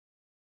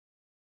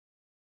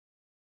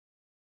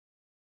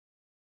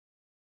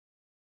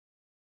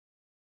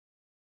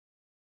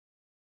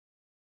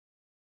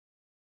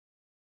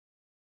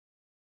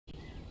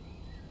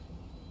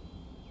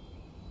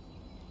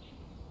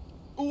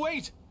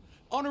Wait!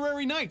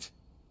 Honorary Knight!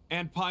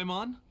 And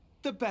Paimon,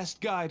 the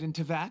best guide in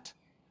Tevat.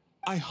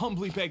 I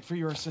humbly beg for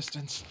your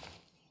assistance.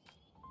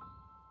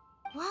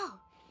 Whoa.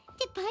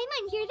 Did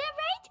Paimon hear that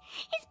right?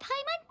 Is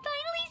Paimon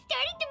finally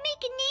starting to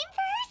make a name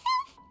for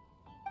herself?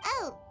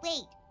 Oh,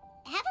 wait.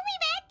 Haven't we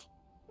met?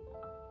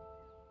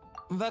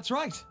 That's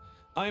right.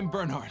 I'm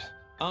Bernhard,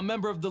 a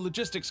member of the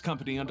logistics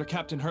company under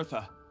Captain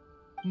Hertha.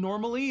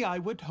 Normally, I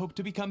would hope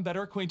to become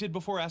better acquainted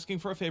before asking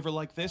for a favor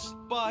like this,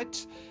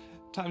 but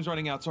time's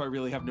running out, so I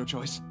really have no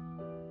choice.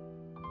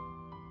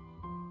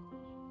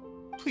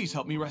 Please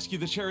help me rescue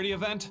the charity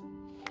event.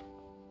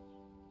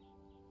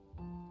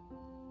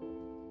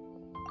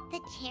 The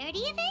charity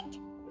event?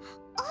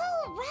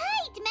 Oh,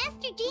 right!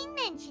 Master Jean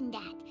mentioned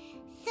that.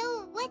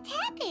 So, what's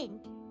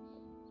happened?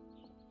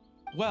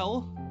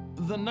 Well,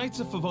 the Knights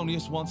of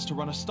Favonius wants to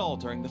run a stall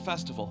during the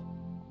festival.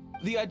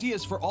 The idea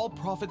is for all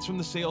profits from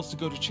the sales to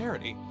go to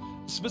charity.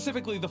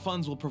 Specifically, the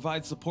funds will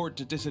provide support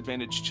to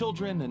disadvantaged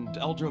children and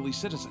elderly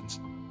citizens.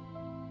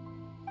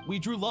 We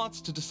drew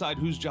lots to decide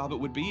whose job it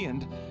would be,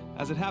 and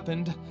as it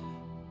happened,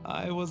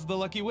 I was the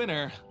lucky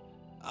winner.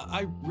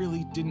 I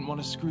really didn't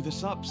want to screw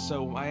this up,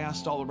 so I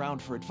asked all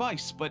around for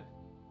advice, but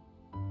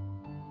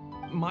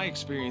my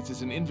experience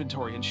is in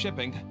inventory and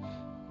shipping.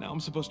 Now I'm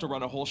supposed to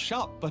run a whole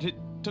shop, but it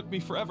took me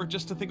forever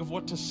just to think of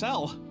what to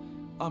sell.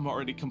 I'm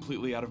already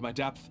completely out of my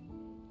depth.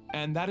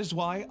 And that is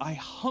why I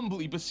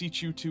humbly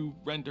beseech you to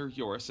render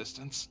your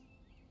assistance.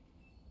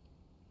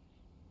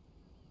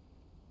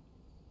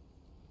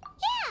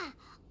 Yeah!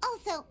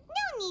 Also,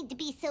 no need to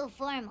be so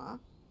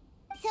formal.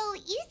 So,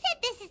 you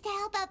said this is to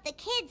help out the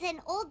kids and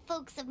old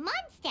folks of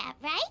Mondstadt,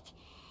 right?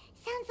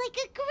 Sounds like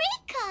a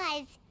great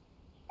cause!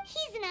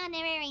 He's an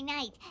honorary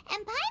knight,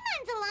 and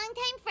Paimon's a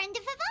longtime friend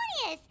of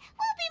Favonius.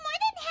 We'll be more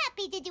than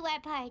happy to do our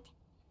part.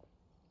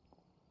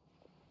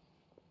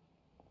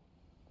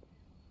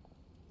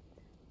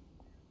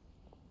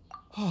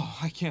 Oh,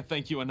 I can't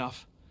thank you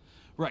enough.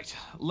 Right,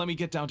 let me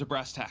get down to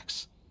brass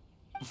tacks.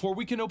 Before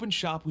we can open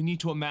shop, we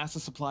need to amass a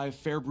supply of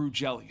fair brew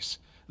jellies.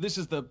 This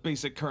is the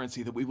basic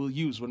currency that we will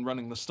use when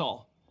running the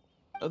stall.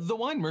 The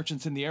wine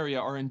merchants in the area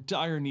are in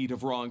dire need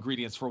of raw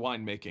ingredients for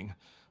winemaking.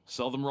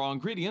 Sell them raw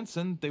ingredients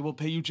and they will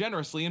pay you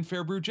generously in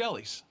fair brew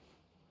jellies.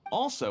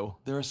 Also,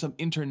 there are some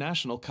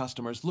international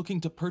customers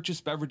looking to purchase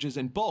beverages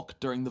in bulk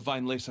during the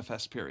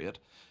Weinlesefest period.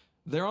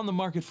 They're on the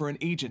market for an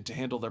agent to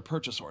handle their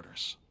purchase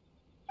orders.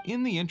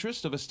 In the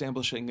interest of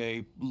establishing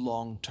a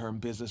long-term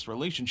business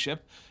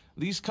relationship,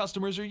 these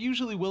customers are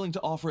usually willing to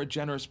offer a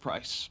generous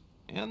price,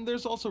 and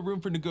there's also room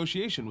for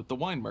negotiation with the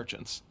wine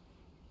merchants.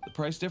 The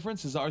price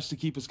difference is ours to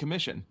keep as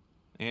commission,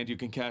 and you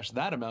can cash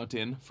that amount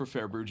in for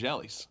fair brew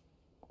jellies.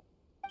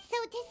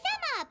 So to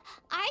sum up,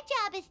 our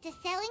job is to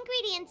sell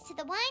ingredients to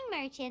the wine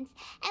merchants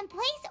and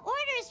place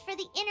orders for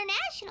the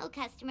international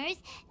customers,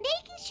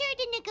 making sure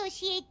to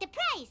negotiate the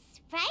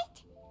price,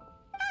 right?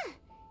 Huh.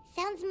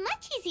 Sounds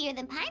much easier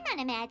than Paimon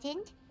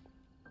imagined.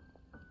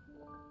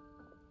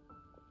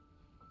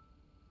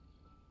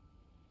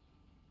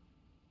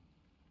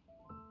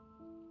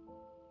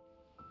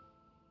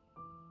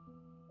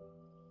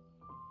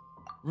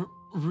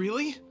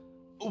 Really?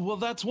 Well,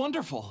 that's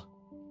wonderful.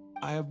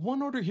 I have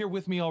one order here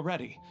with me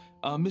already.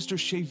 Mr.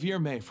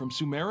 Chevirme from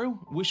Sumeru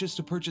wishes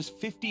to purchase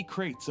 50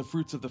 crates of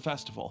fruits of the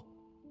festival.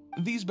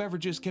 These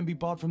beverages can be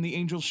bought from the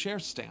Angel's Share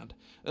stand.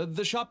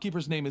 The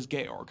shopkeeper's name is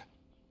Georg.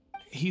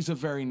 He's a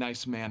very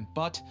nice man,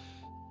 but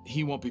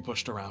he won't be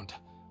pushed around.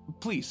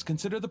 Please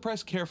consider the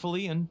price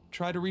carefully and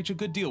try to reach a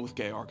good deal with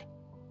Georg.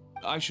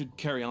 I should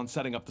carry on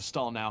setting up the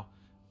stall now.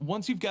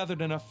 Once you've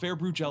gathered enough fair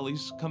brew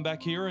jellies, come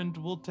back here and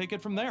we'll take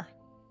it from there.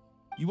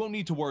 You won't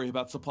need to worry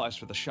about supplies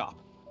for the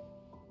shop.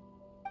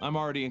 I'm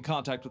already in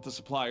contact with the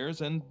suppliers,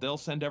 and they'll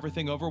send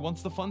everything over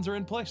once the funds are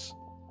in place.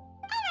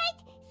 All right,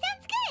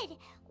 sounds good.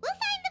 We'll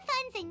find the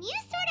funds and you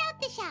sort out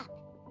the shop.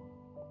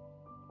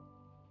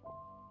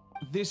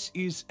 This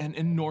is an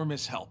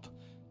enormous help.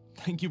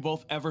 Thank you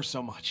both ever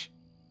so much.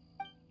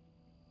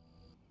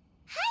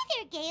 Hi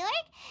there,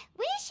 Georg.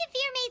 We're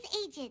Chevirme's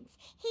agents.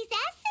 He's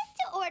asked us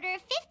to order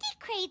 50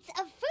 crates of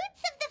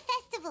fruits of the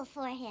festival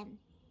for him.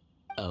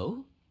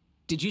 Oh?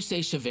 Did you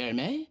say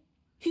Chevirme?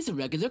 He's a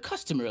regular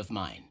customer of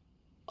mine.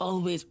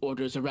 Always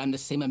orders around the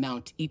same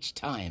amount each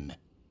time.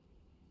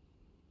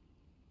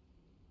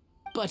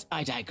 But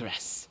I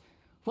digress.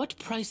 What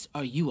price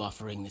are you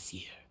offering this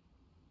year?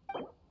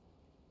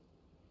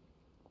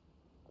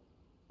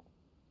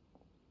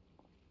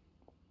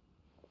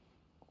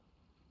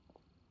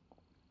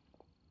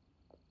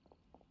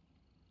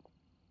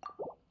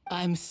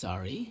 I'm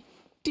sorry.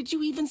 Did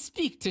you even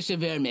speak to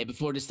Chevirme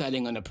before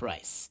deciding on a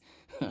price?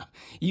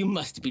 You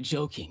must be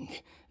joking.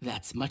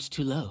 That's much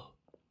too low.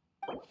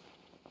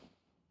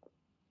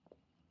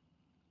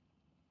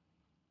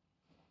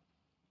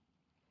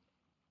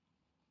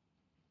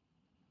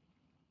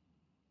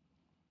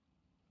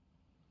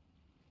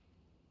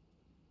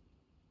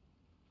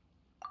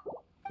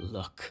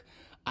 Look,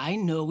 I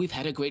know we've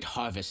had a great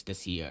harvest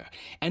this year,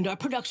 and our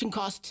production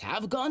costs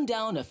have gone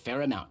down a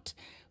fair amount.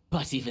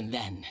 But even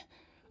then,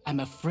 I'm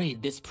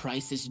afraid this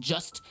price is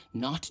just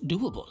not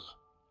doable.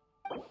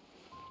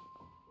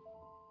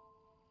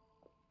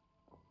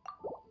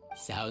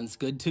 Sounds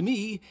good to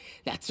me.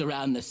 That's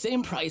around the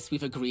same price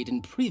we've agreed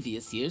in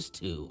previous years,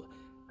 too.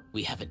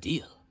 We have a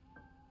deal.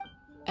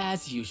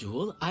 As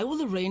usual, I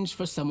will arrange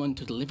for someone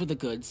to deliver the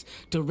goods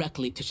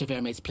directly to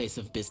Cheverme's place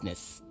of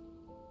business.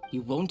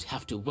 You won't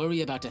have to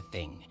worry about a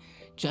thing.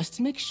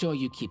 Just make sure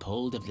you keep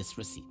hold of this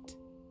receipt.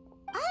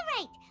 All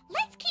right,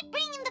 let's keep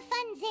bringing the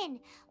funds in.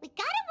 We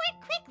gotta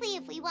work quickly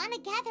if we want to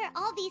gather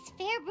all these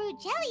fair brew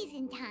jellies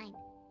in time.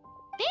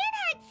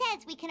 Bernhard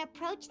says we can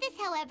approach this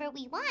however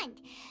we want,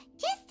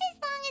 just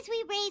as long as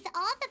we raise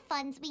all the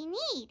funds we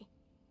need.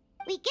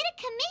 We get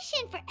a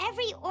commission for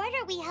every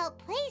order we help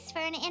place for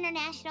an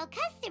international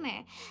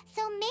customer,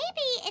 so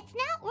maybe it's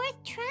not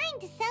worth trying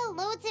to sell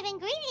loads of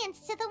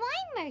ingredients to the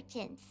wine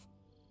merchants.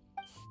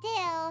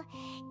 Still,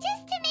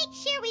 just to make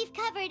sure we've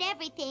covered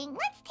everything,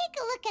 let's take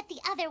a look at the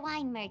other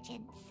wine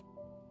merchants.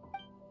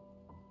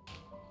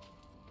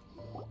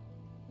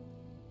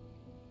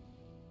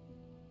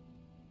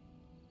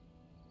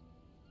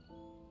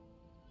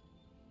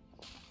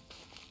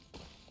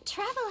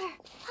 Traveler,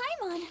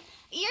 Paimon,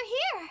 you're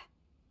here!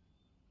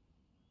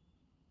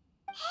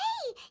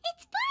 Hey,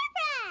 it's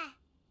Barbara!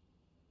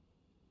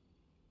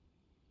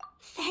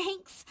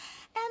 Thanks,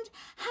 and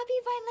happy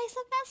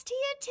Weinlese Fest to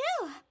you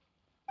too!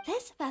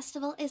 This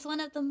festival is one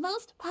of the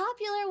most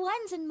popular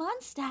ones in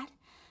Mondstadt.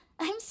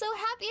 I'm so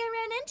happy I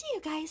ran into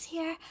you guys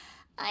here.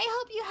 I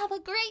hope you have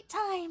a great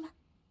time.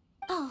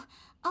 Oh,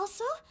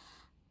 also,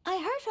 I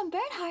heard from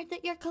Bernhard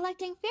that you're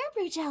collecting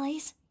Fairbrew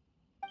jellies.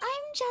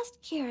 I'm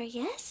just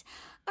curious,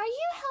 are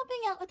you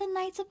helping out with the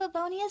Knights of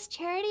Favonia's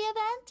charity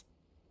event?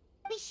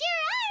 We sure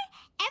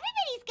are!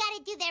 Everybody's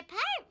gotta do their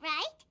part,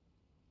 right?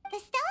 The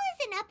stall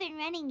isn't up and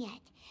running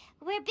yet.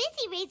 We're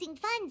busy raising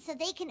funds so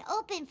they can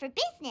open for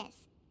business.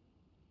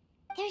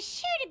 There's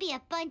sure to be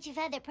a bunch of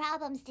other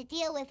problems to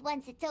deal with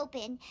once it's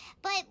open,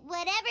 but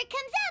whatever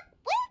comes up,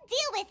 we'll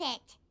deal with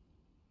it.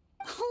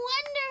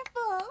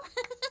 Wonderful!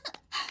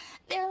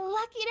 They're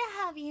lucky to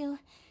have you.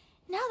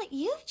 Now that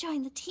you've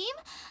joined the team,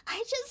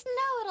 I just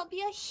know it'll be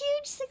a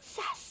huge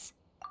success.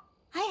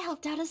 I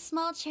helped out a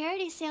small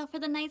charity sale for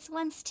the Knights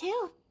once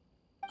too.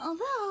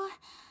 Although,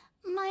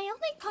 my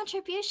only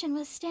contribution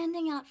was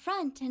standing out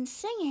front and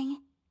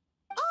singing.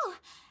 Oh,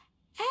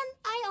 and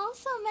I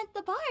also met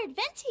the bard,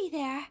 Venti,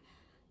 there.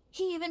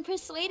 He even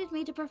persuaded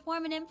me to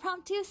perform an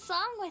impromptu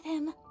song with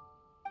him.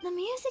 The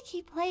music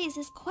he plays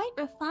is quite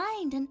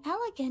refined and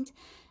elegant.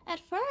 At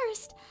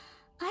first,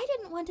 I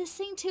didn't want to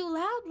sing too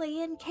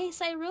loudly in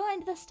case I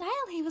ruined the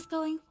style he was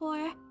going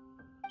for.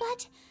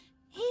 But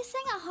he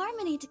sang a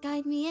harmony to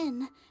guide me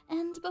in,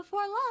 and before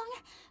long,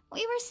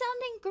 we were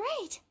sounding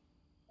great.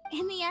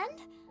 In the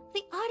end,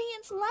 the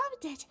audience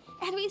loved it,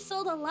 and we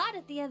sold a lot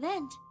at the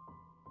event.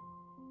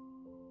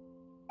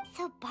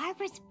 So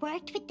Barbara's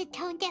worked with the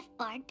tone-deaf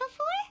bard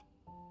before?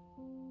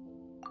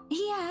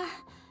 Yeah.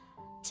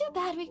 Too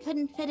bad we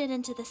couldn't fit it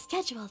into the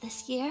schedule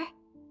this year.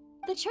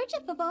 The Church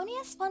of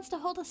Favonius wants to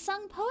hold a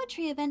sung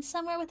poetry event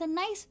somewhere with a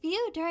nice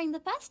view during the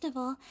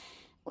festival,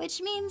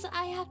 which means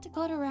I have to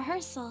go to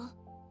rehearsal.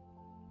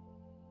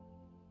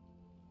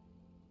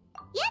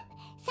 Yep,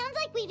 sounds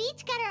like we've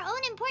each got our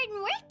own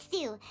important work to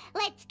do.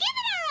 Let's give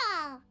it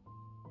our all!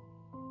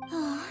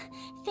 Oh,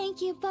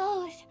 thank you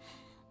both.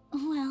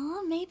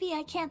 Well, maybe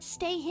I can't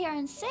stay here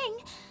and sing,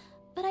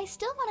 but I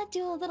still want to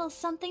do a little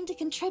something to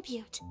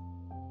contribute.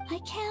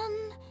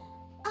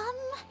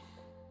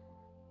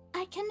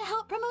 I can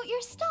help promote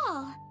your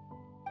stall.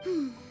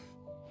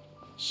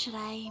 Should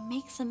I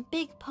make some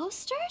big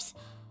posters?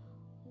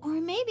 Or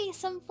maybe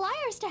some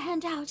flyers to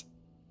hand out?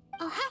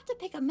 I'll have to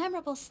pick a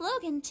memorable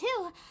slogan,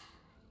 too.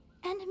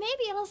 And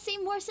maybe it'll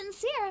seem more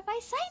sincere if I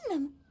sign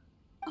them.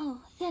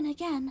 Oh, then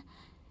again,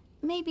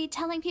 maybe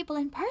telling people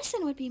in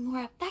person would be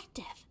more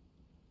effective.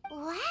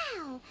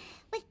 Wow!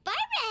 With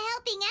Barbara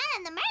helping out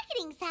on the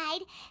marketing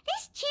side,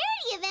 this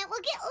charity event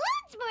will get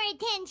loads more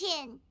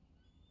attention!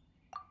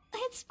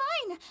 It's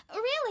fine,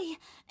 really.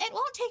 It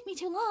won't take me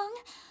too long.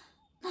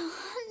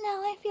 Oh,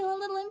 now I feel a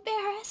little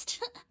embarrassed.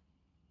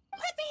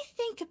 Let me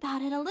think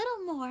about it a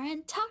little more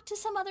and talk to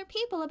some other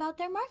people about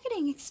their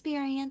marketing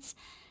experience.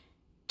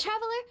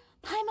 Traveler,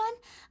 Paimon,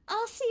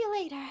 I'll see you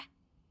later.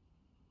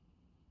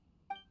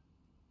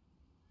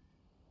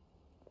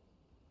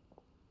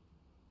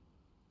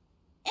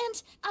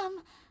 And,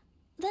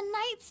 the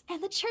Knights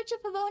and the Church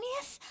of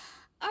Favonius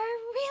are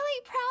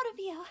really proud of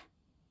you.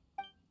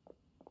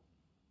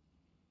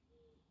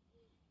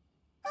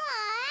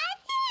 Aw,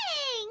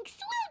 thanks!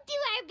 We'll do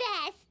our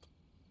best!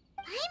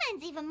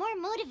 Paimon's even more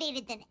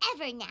motivated than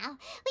ever now.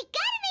 We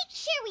gotta make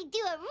sure we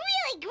do a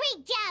really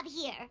great job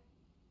here!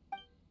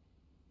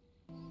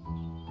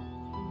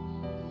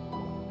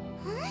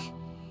 Huh?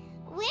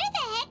 Where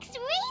the heck's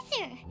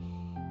Razor?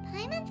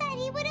 Paimon thought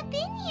he would have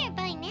been here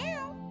by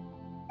now.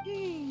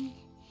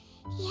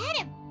 He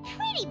had a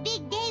pretty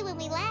big day when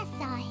we last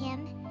saw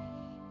him.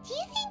 Do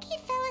you think he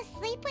fell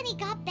asleep when he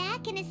got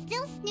back and is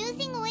still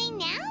snoozing away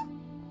now?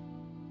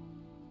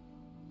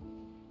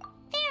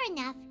 Fair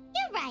enough.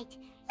 You're right.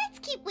 Let's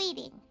keep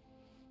waiting.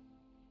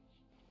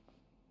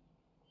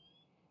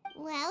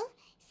 Well,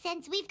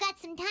 Since we've got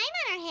some time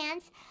on our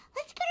hands,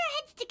 let's put our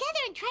heads together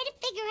and try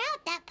to figure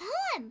out that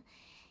poem.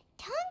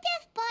 Tone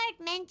Deaf Bard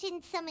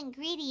mentioned some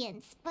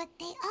ingredients, but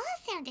they all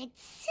sounded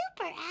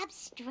super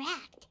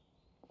abstract.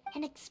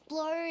 An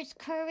explorer's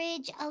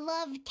courage, a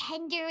love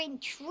tender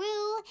and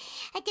true,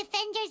 a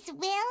defender's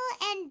will,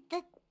 and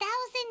the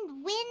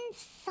 1,000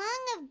 winds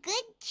song of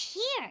good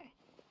cheer.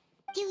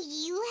 Do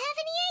you have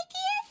any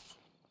ideas?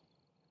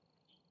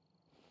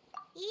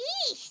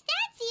 Yeesh,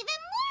 that's even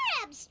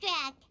more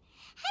abstract.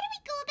 How do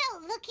we go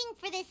about looking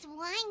for this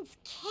wine's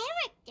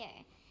character?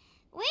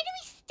 Where do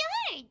we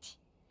start?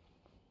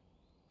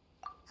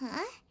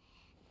 Huh?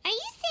 Are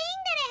you saying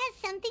that it has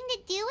something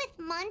to do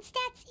with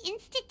Mondstadt's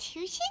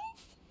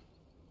institutions?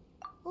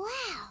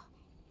 Wow,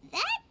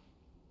 that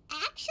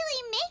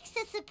actually makes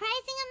a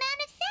surprising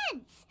amount of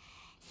sense.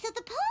 So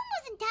the poem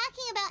wasn't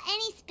talking about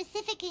any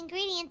specific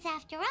ingredients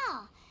after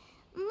all.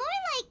 More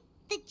like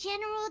the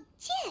general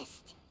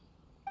gist.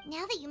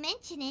 Now that you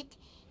mention it,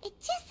 it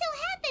just so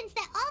happens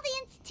that all the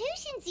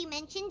institutions you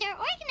mentioned are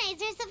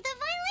organizers of the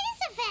Von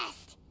Lisa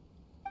Fest.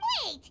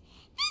 Wait,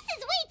 this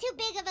is way too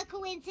big of a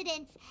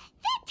coincidence.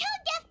 That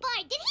Tone Deaf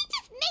Bard, did he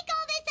just make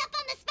all this up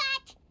on the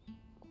spot?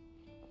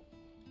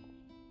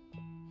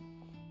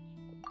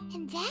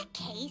 In that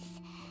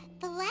case,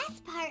 the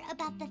last part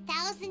about the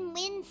 1,000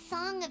 winds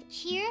song of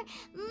cheer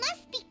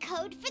must be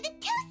code for the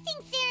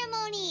toasting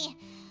ceremony.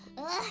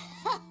 Oh,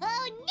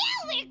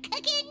 now we're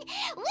cooking!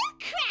 We'll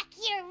crack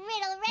your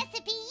riddle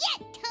recipe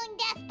yet, Tone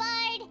Deaf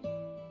Bard!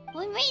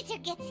 When Razor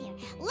gets here,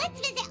 let's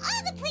visit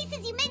all the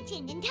places you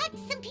mentioned and talk to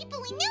some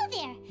people we know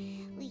there.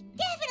 We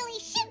definitely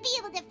should be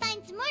able to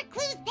find some more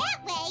clues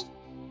that way.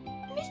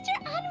 Mr.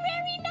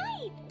 Honorary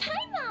Knight,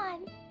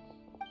 Paimon!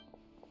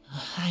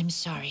 I'm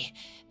sorry.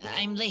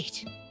 I'm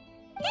late.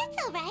 That's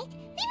all right.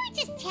 We were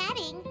just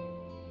chatting.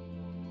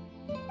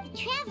 The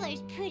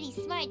Traveler's pretty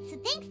smart, so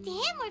thanks to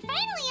him, we're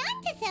finally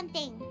onto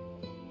something.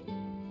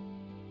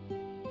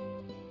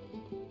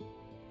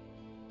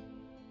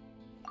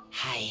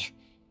 Hi.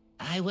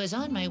 I was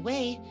on my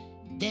way.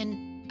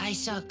 Then I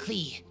saw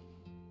Klee.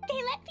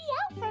 They let me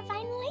out for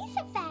Vine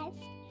Laser Fest.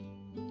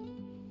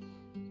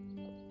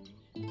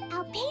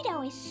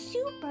 Albedo is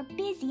super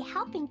busy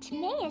helping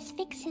Timaeus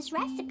fix his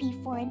recipe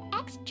for an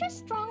extra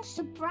strong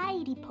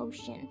sobriety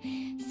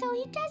potion, so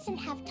he doesn't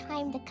have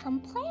time to come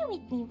play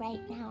with me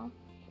right now.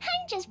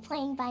 I'm just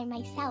playing by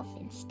myself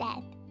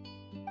instead.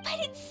 But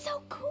it's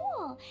so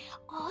cool!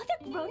 All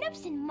the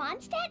grown-ups in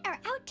Mondstadt are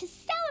out to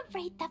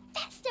celebrate the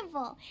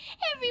festival.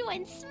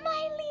 Everyone's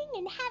smiling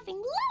and having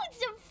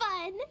loads of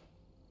fun.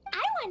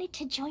 I wanted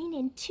to join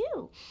in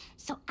too,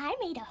 so I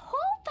made a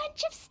whole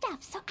bunch of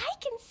stuff so I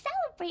can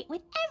celebrate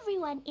with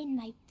everyone in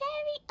my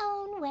very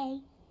own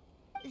way.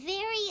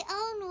 Very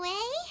own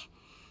way?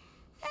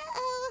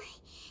 Uh-oh.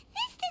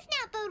 This does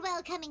not bode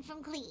well coming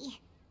from Klee.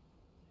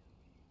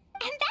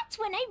 And that's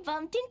when I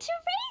bumped into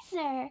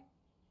Razor.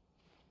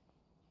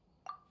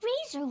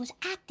 Razor was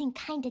acting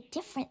kinda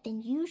different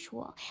than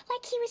usual,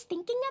 like he was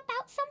thinking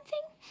about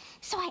something.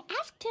 So I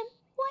asked him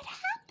what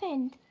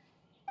happened.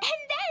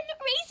 And then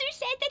Razor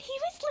said that he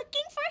was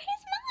looking for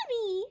his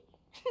mommy.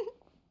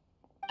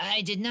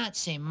 I did not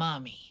say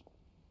mommy.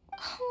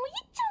 Oh,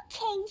 it's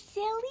okay,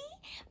 silly.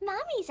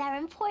 Mommies are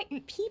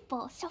important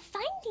people, so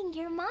finding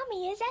your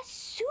mommy is a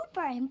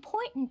super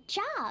important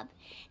job.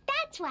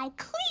 That's why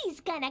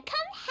Klee's gonna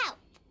come help.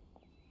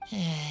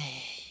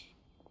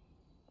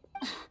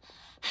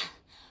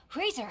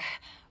 Razor!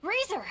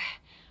 Razor!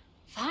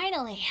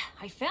 Finally,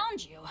 I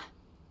found you.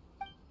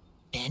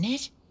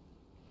 Bennett?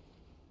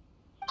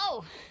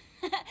 Oh,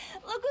 look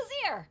who's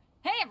here!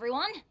 Hey,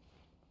 everyone!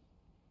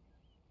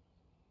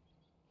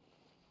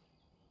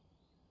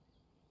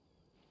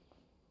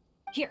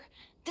 Here,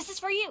 this is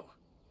for you.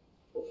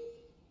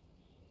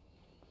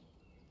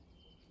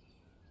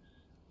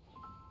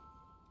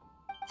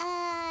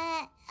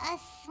 A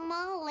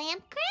small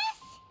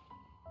lampgrass?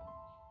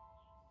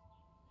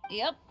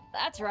 Yep,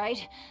 that's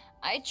right.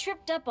 I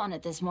tripped up on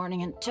it this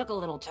morning and took a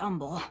little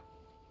tumble.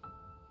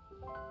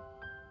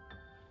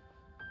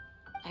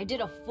 I did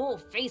a full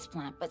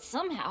faceplant, but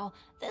somehow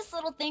this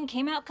little thing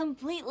came out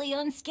completely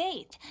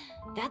unscathed.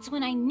 That's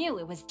when I knew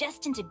it was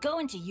destined to go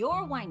into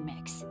your wine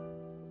mix.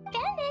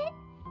 Bennett,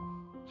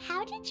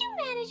 how did you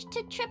manage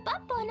to trip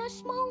up on a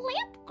small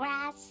lamp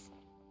grass?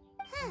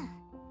 Huh.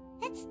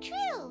 That's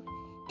true.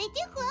 They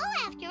do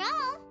glow after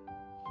all.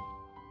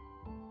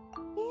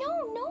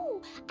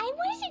 No, I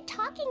wasn't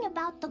talking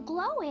about the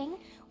glowing.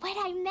 What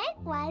I meant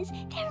was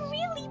they're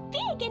really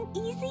big and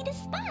easy to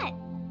spot.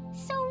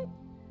 So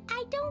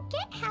I don't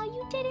get how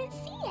you didn't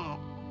see it.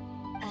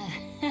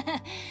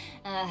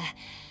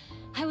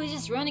 I was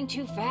just running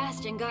too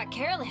fast and got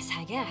careless,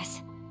 I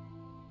guess.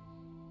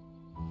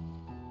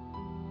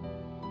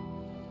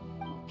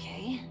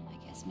 Okay,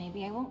 I guess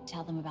maybe I won't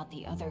tell them about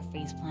the other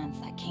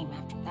faceplants that came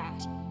after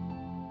that.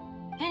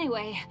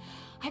 Anyway,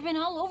 I've been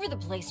all over the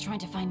place trying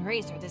to find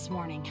Razor this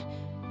morning.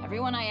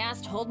 Everyone I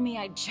asked told me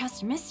I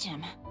just missed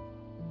him.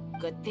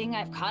 Good thing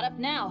I've caught up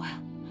now.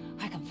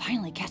 I can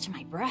finally catch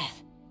my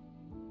breath.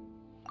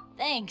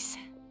 Thanks.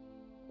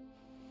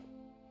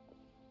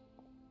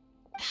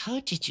 how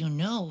did you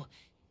know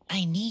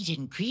I need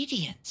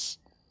ingredients?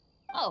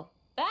 Oh,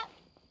 that?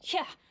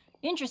 Yeah,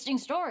 interesting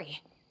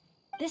story.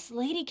 This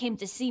lady came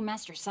to see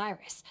Master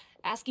Cyrus,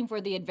 asking for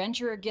the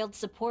Adventurer Guild's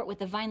support with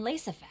the Vine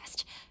Lesa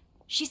Fest.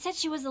 She said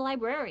she was a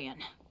librarian.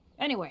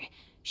 Anyway,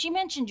 she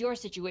mentioned your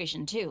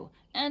situation too,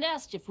 and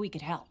asked if we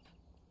could help.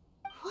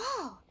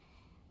 Whoa,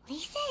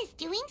 Lisa is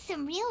doing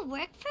some real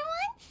work for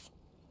once?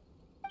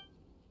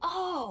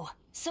 Oh,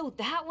 so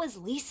that was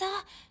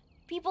Lisa?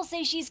 People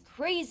say she's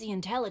crazy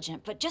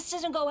intelligent, but just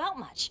doesn't go out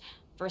much.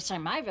 First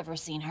time I've ever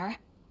seen her.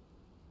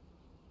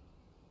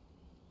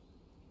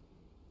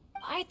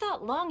 I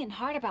thought long and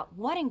hard about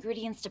what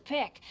ingredients to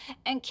pick,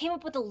 and came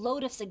up with a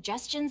load of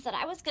suggestions that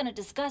I was gonna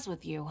discuss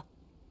with you.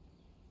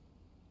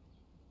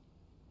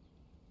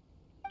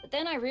 But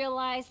then I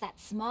realized that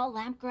small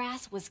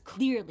lampgrass was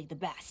clearly the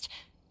best.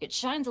 It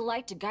shines a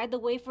light to guide the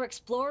way for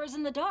explorers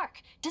in the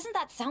dark. Doesn't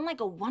that sound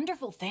like a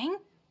wonderful thing?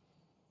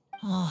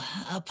 Oh,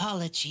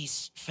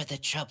 apologies for the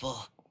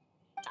trouble.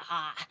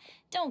 Ah,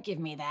 don't give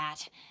me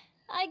that.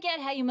 I get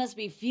how you must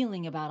be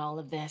feeling about all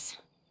of this.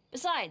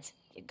 Besides,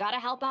 you gotta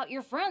help out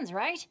your friends,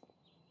 right?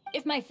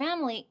 If my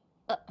family,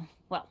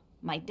 well,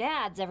 my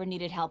dad's ever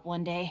needed help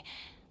one day,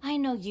 I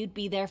know you'd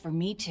be there for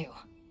me too.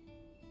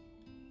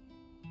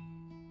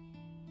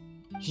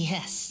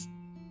 Yes.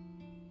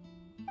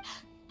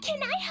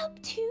 Can I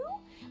help too?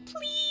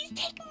 Please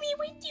take me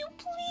with you,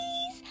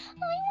 please.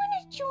 I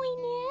want to join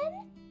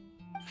in.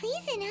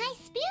 Clee's in high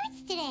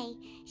spirits today.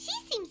 She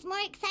seems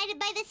more excited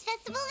by this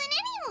festival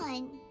than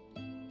anyone.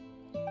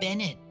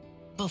 Bennett,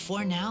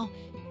 before now,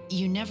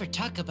 you never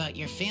talk about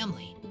your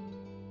family.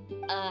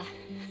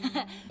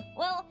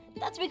 Well,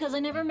 that's because I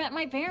never met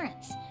my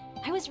parents.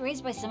 I was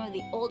raised by some of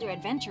the older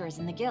adventurers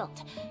in the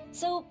guild,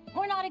 so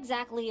we're not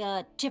exactly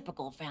a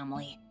typical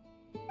family.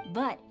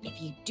 But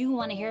if you do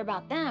want to hear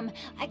about them,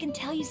 I can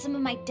tell you some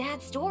of my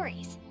dad's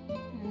stories.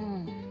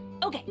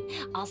 Okay,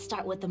 I'll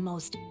start with the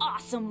most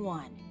awesome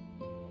one.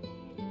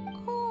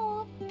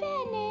 Oh,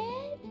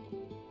 Bennett.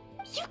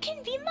 You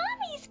can be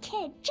Mommy's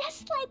kid,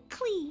 just like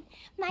Clee.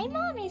 My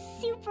mom is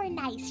super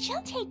nice.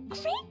 She'll take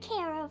great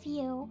care of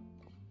you.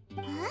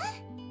 Huh?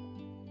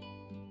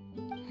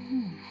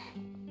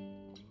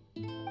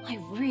 I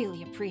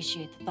really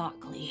appreciate the thought,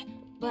 Clee,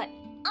 but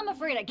I'm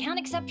afraid I can't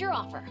accept your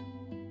offer.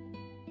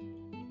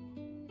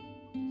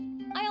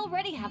 I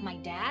already have my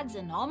dad's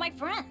and all my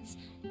friends.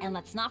 And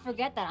let's not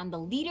forget that I'm the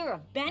leader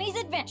of Benny's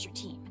adventure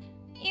team.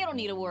 You don't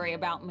need to worry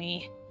about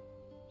me.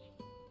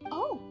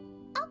 Oh,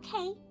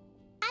 okay.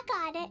 I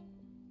got it.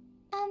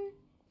 Then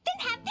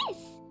have this.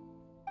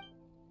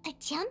 A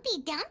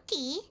Jumpy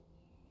Dumpty?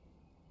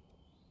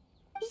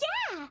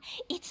 Yeah,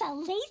 it's a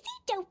lazy,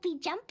 dopey,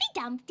 jumpy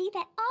dumpty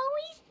that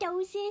always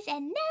dozes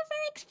and never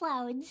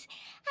explodes.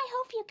 I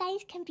hope you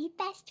guys can be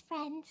best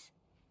friends.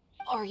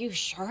 Are you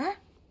sure?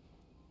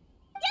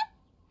 Yep.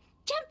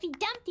 Jumpy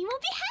Dumpty will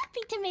be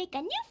happy to make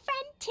a new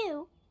friend,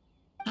 too.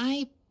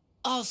 I'm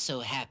also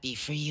happy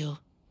for you.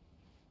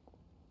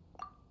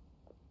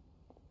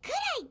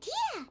 Good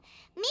idea!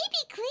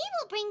 Maybe Clee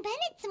will bring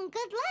Bennett some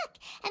good luck,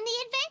 and the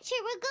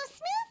adventure will go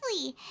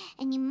smoothly.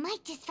 And you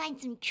might just find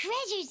some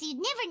treasures you'd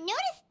never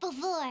noticed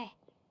before.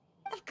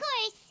 Of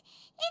course,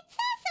 it's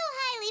also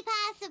highly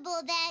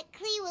possible that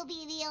Clee will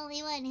be the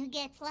only one who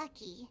gets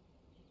lucky.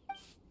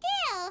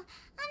 Still,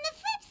 on the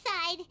flip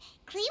side,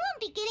 Clee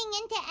won't be getting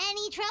into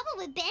any trouble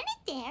with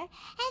Bennett there,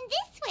 and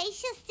this way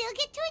she'll still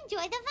get to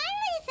enjoy the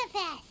Vine Lesa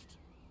Fest.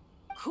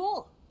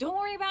 Cool. Don't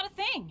worry about a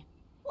thing.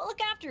 We'll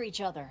look after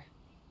each other.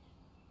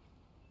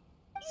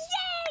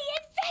 Yay!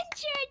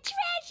 Adventure!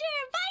 Treasure!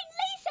 Vine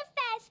Lesa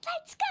Fest!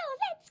 Let's go!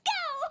 Let's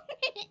go!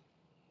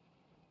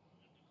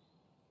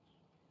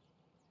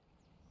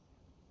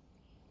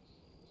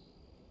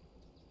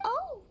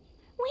 Oh,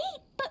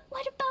 wait, but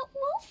what about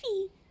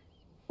Wolfie?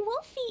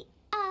 Wolfie,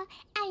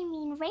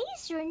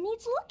 Razor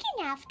needs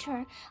looking after.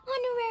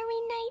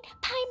 Honorary Knight,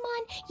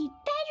 Paimon,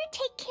 you'd better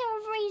take care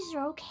of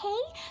Razor,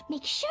 okay?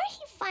 Make sure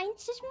he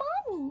finds his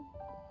mommy.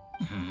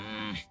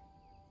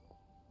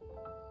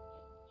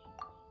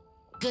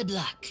 Good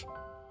luck.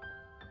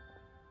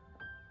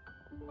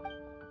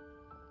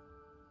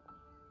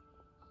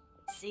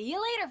 See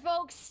you later,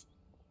 folks.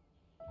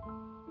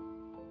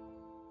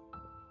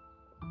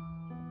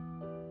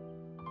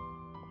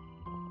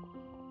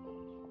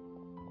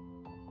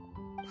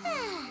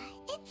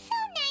 It's so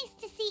nice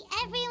to see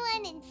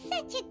everyone in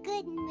such a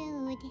good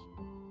mood.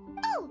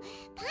 Oh,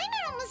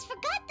 Paimon almost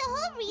forgot the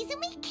whole reason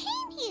we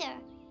came here.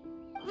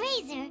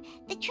 Razor,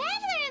 the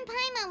Traveler and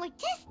Paimon were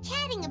just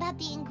chatting about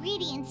the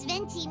ingredients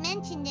Venti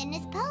mentioned in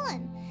his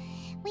poem.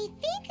 We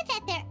think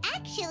that they're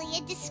actually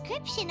a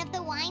description of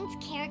the wine's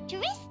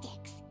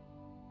characteristics.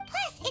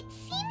 Plus, it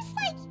seems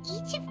like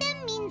each of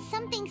them means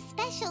something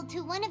special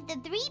to one of the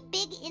 3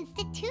 big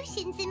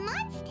institutions in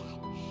Mondstadt.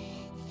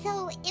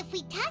 So, if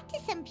we talk to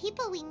some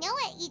people we know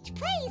at each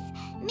place,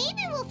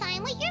 maybe we'll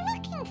find what you're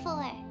looking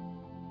for.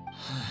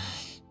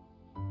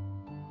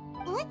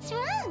 What's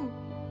wrong?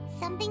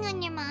 Something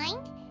on your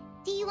mind?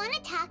 Do you want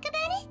to talk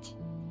about it?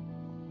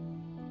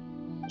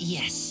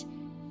 Yes.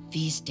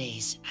 These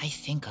days, I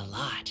think a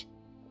lot.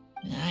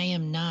 I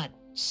am not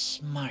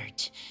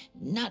smart,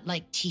 not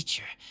like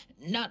teacher,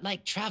 not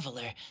like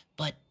traveler,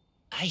 but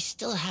I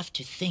still have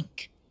to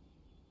think.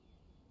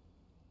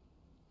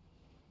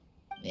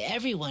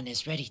 Everyone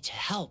is ready to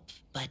help,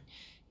 but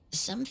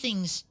some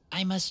things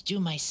I must do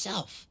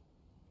myself.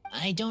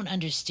 I don't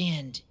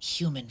understand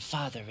human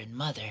father and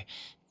mother,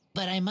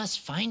 but I must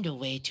find a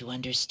way to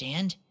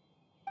understand.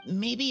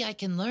 Maybe I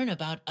can learn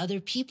about other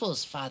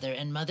people's father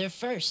and mother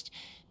first,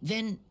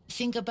 then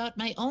think about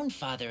my own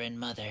father and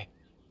mother.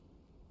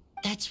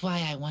 That's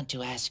why I want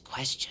to ask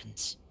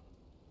questions.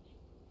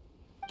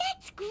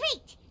 That's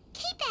great!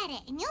 Keep at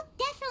it, and you'll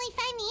definitely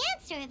find the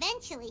answer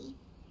eventually.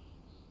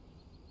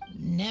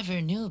 Never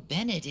knew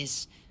Bennett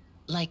is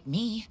like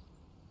me.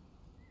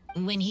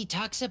 When he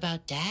talks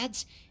about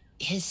dads,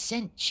 his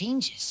scent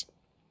changes.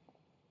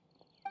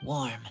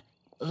 Warm,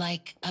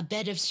 like a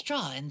bed of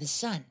straw in the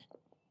sun.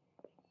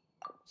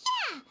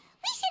 Yeah,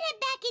 we should head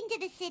back into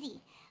the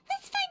city.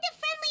 Let's find a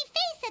friendly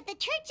face at the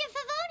Church of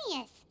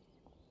Favonius.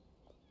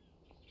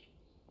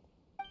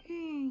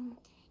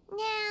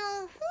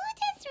 Now, who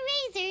does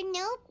Razor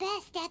know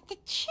best at the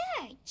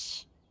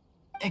church?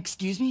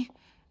 Excuse me?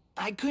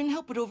 I couldn't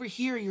help but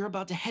overhear you're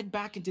about to head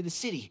back into the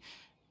city.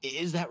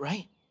 Is that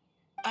right?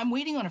 I'm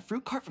waiting on a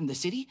fruit cart from the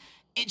city.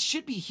 It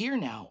should be here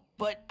now,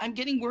 but I'm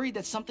getting worried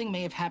that something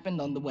may have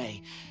happened on the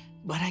way.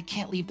 But I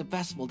can't leave the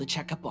festival to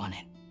check up on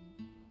it.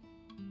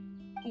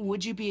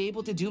 Would you be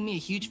able to do me a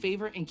huge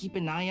favor and keep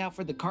an eye out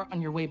for the cart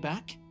on your way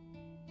back?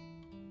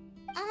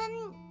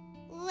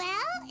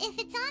 Well, if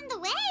it's on the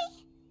way.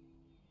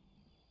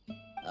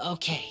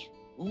 Okay,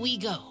 we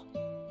go.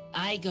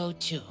 I go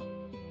too.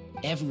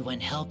 Everyone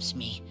helps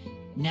me.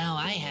 Now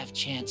I have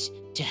chance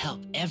to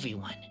help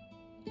everyone.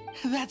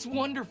 That's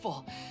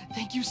wonderful.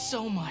 Thank you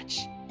so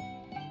much.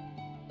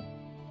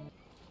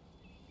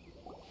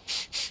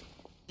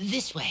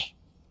 This way.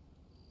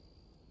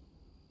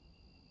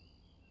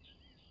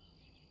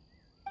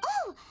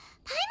 Oh,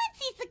 Paimon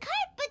sees the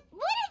cart, but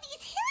what are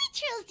these hilly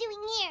trails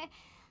doing here?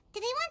 Do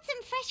they want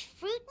some fresh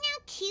fruit now,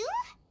 too?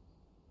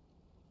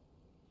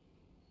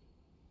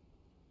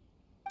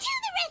 To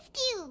the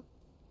rescue!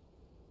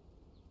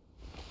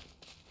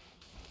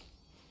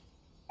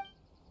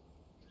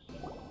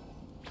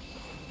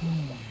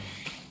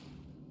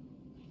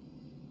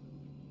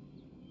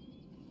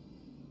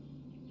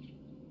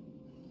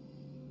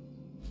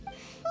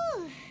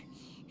 Whew.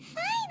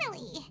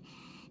 Finally!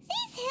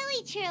 These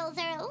hilly trails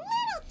are a little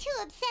too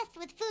obsessed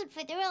with food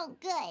for their own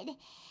good.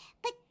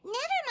 But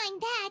never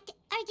mind that.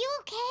 Are you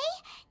okay?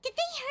 Did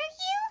they hurt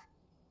you?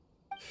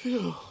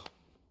 Phew.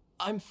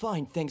 I'm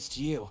fine, thanks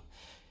to you.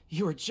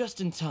 You were just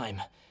in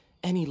time.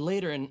 Any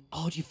later and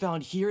all you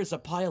found here is a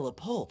pile of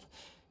pulp.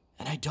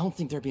 And I don't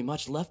think there'd be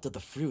much left of the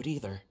fruit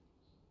either.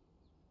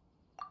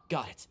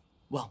 Got it.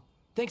 Well,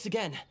 thanks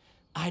again.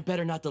 I'd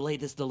better not delay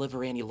this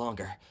delivery any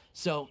longer.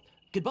 So,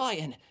 goodbye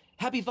and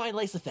happy Vine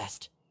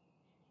Lace-a-Fest.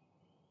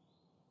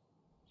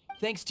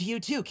 Thanks to you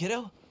too,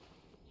 kiddo.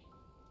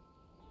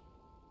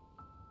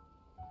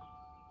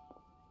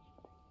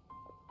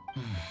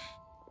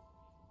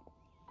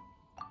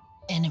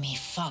 Enemy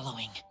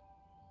following.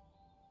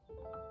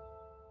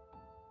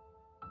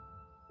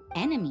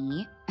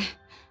 Enemy?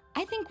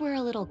 I think we're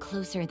a little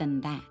closer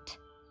than that.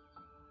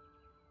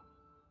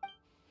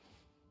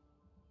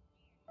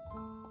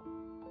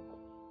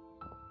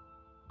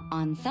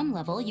 On some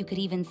level, you could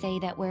even say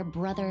that we're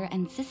brother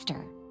and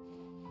sister.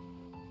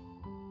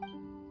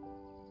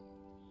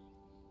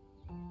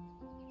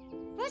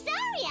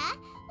 Rosaria?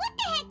 What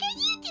the heck are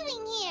you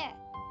doing here?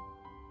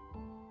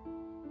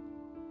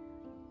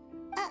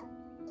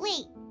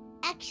 Wait.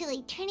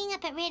 Actually, turning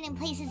up at random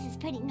places is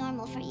pretty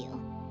normal for you.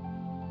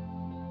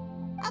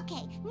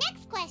 Okay,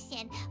 next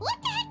question.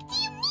 What the heck do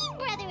you mean,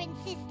 brother and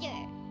sister?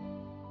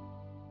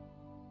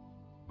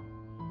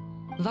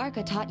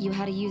 Varka taught you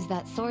how to use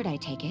that sword, I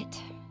take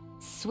it.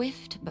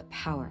 Swift but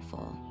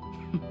powerful.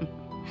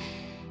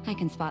 I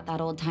can spot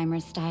that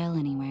old-timer's style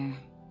anywhere.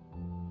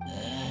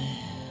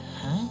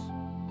 Huh?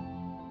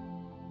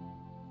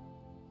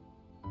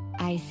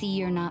 I see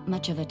you're not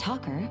much of a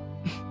talker.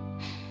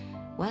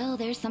 Well,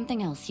 there's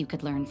something else you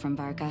could learn from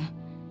Varka.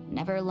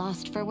 Never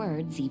lost for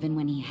words, even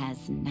when he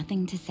has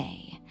nothing to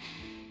say.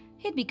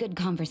 It'd be good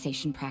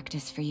conversation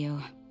practice for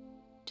you.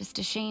 Just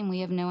a shame we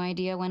have no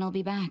idea when he'll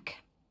be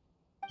back.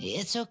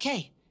 It's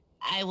okay.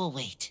 I will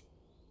wait.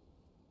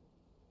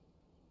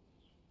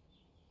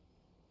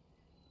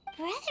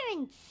 Brother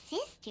and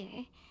sister?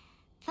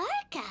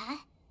 Varka?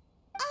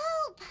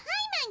 Oh,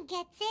 Paimon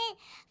gets it.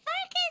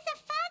 Varka is a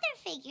father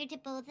figure to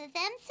both of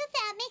them, so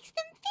that makes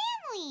them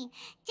family.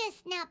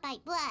 Just not by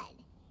blood.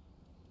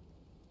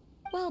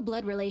 Well,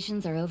 blood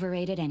relations are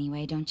overrated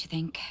anyway, don't you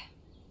think?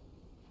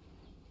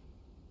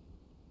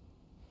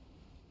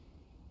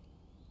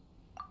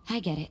 I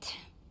get it.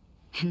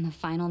 In the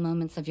final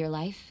moments of your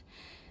life,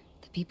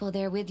 the people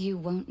there with you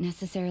won't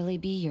necessarily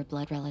be your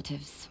blood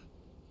relatives.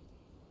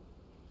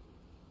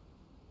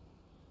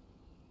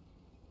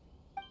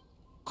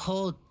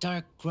 Cold,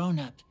 dark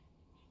grown-up.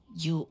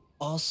 You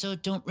also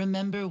don't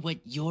remember what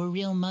your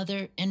real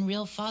mother and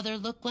real father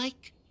look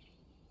like?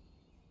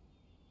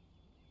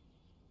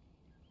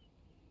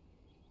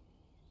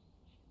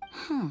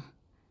 Huh.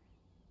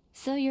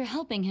 So you're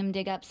helping him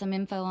dig up some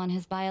info on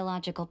his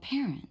biological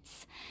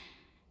parents,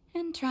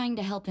 and trying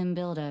to help him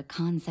build a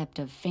concept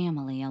of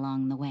family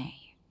along the way.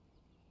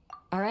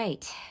 All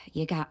right,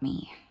 you got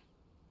me.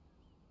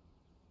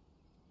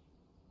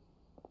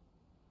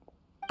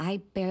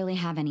 I barely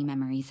have any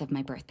memories of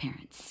my birth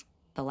parents.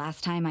 The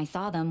last time I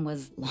saw them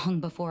was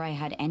long before I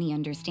had any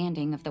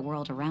understanding of the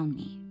world around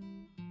me.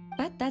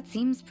 But that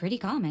seems pretty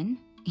common.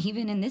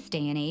 Even in this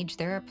day and age,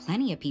 there are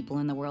plenty of people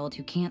in the world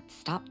who can't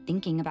stop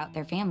thinking about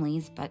their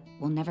families, but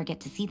will never get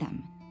to see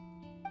them.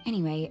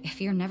 Anyway, if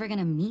you're never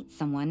gonna meet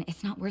someone,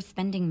 it's not worth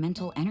spending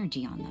mental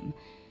energy on them.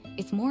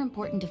 It's more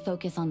important to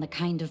focus on the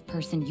kind of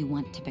person you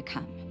want to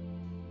become.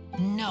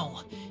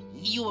 No,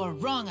 you are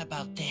wrong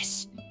about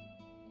this.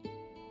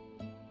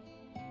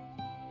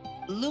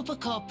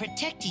 Lupical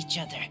protect each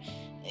other.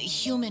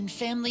 Human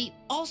family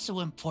also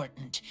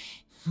important.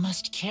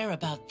 Must care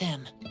about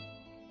them.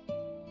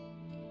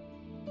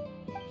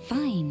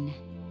 Fine.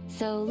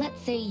 So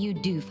let's say you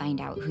do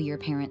find out who your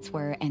parents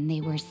were and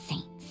they were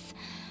saints.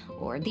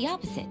 Or the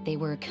opposite, they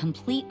were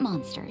complete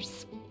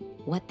monsters.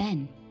 What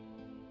then?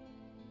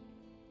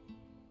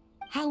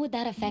 How would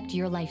that affect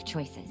your life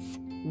choices?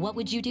 What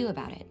would you do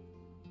about it?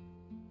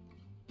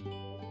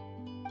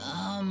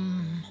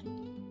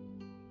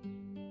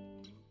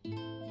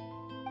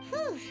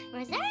 Whew,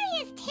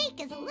 Rosaria's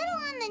take is a little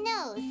on the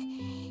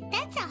nose.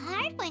 That's a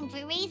hard one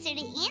for Razor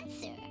to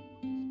answer.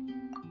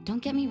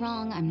 Don't get me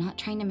wrong, I'm not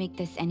trying to make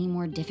this any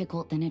more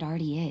difficult than it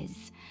already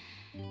is.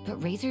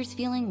 But Razor's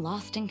feeling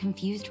lost and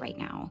confused right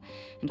now,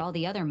 and all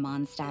the other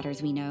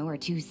Mondstadters we know are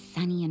too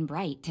sunny and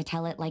bright to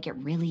tell it like it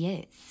really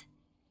is.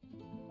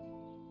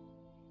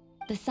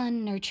 The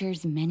sun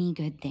nurtures many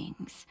good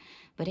things,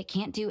 but it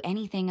can't do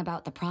anything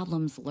about the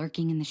problems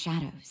lurking in the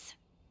shadows.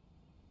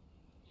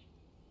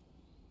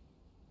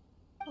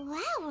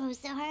 Wow,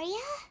 Rosaria.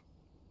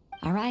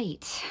 All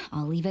right,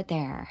 I'll leave it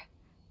there.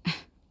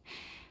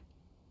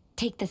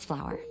 Take this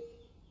flower.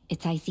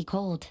 It's icy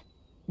cold,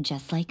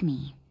 just like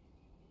me.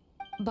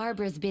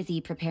 Barbara's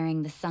busy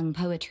preparing the sung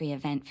poetry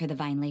event for the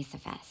Vinelesa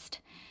Fest.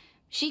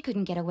 She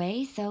couldn't get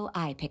away, so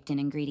I picked an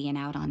ingredient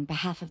out on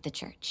behalf of the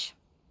church.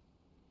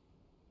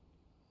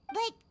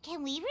 But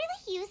can we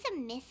really use a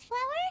mist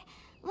flower?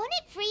 Won't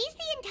it freeze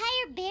the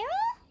entire barrel?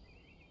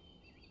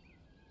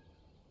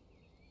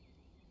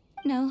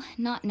 No,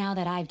 not now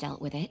that I've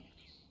dealt with it.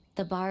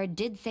 The bard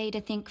did say to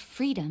think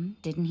freedom,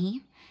 didn't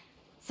he?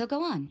 So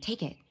go on,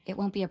 take it. It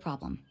won't be a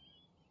problem.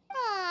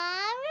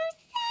 Aw,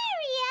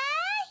 Rosaria!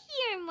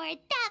 You're more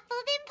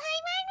thoughtful than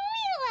Paimon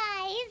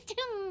realized.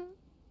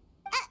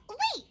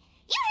 Wait!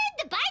 You heard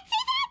the bard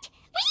say that?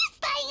 Were you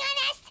spying on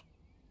us?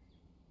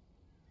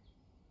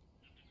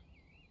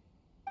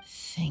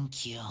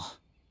 Thank you.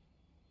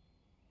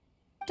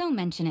 Don't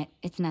mention it.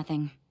 It's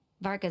nothing.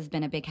 Varka's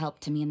been a big help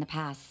to me in the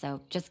past,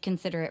 so just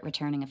consider it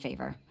returning a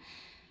favor.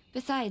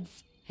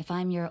 Besides, if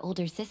I'm your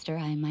older sister,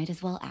 I might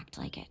as well act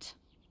like it.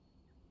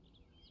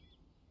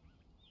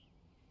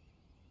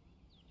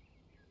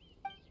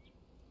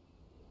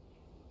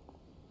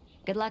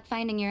 Good luck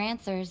finding your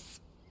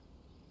answers.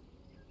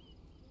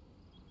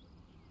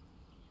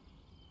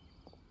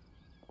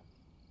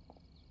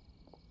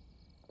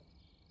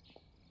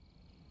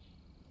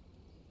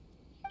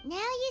 Now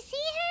you see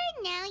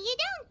her, now you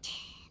don't.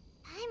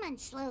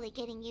 Paimon's slowly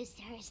getting used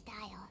to her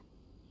style.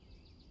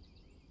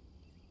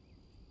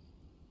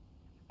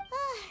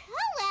 Oh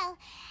well,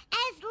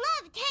 as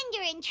love,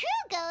 tender, and true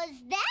goes,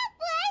 that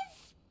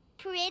was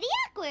pretty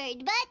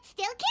awkward, but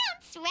still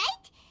counts,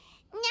 right?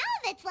 Now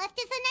that's left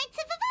is the Knights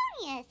of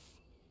Favonius.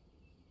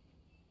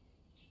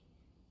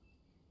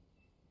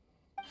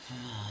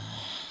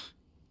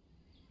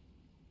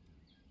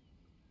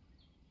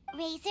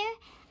 Razor,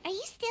 are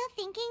you still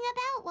thinking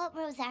about what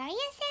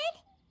Rosaria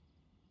said?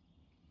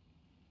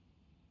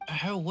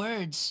 Her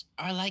words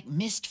are like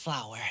mist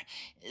flower.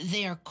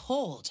 They are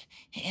cold,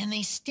 and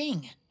they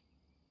sting.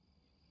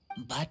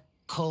 But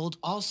cold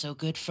also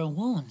good for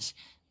wounds,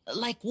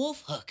 like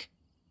Wolfhook.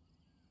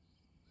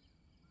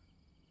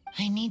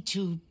 I need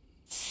to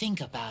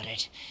think about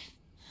it.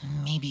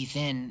 Maybe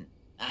then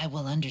I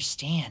will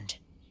understand.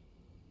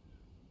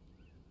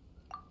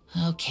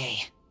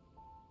 Okay.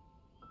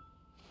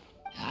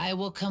 I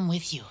will come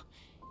with you.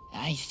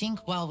 I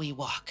think while we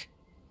walk.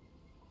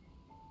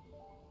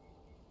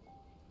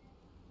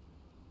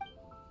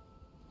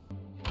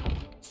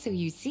 So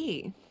you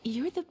see,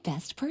 you're the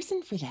best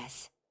person for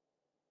this.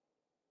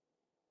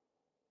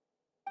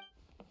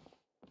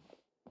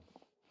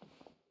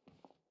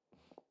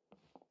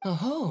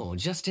 Oh,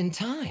 just in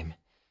time.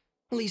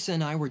 Lisa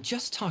and I were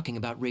just talking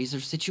about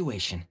Razor's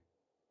situation.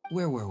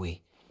 Where were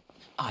we?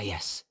 Ah,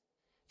 yes.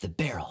 The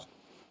barrel.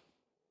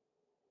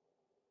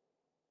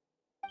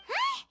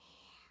 Huh?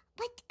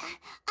 But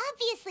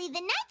obviously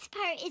the knight's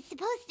part is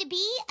supposed to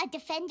be a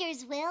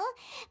defender's will.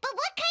 But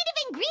what kind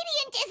of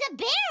ingredient is a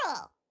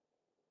barrel?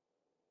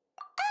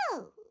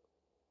 Oh,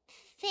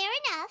 Fair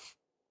enough.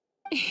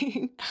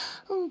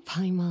 Oh,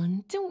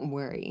 Paimon, don't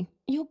worry.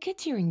 You'll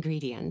get your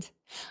ingredient.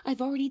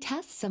 I've already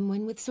tasked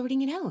someone with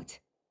sorting it out.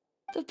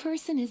 The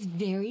person is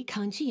very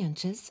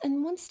conscientious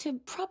and wants to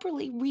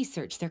properly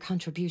research their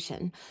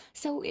contribution,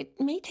 so it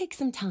may take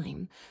some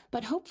time,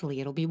 but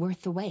hopefully it'll be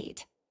worth the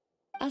wait.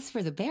 As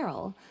for the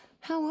barrel,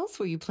 how else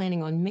were you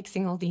planning on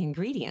mixing all the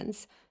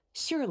ingredients?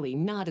 Surely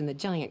not in the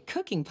giant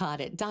cooking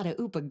pot at Dada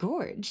Upa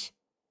Gorge.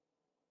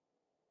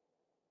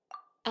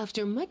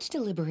 After much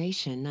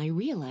deliberation, I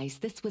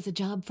realized this was a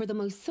job for the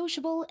most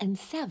sociable and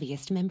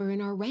savviest member in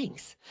our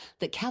ranks,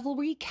 the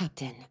cavalry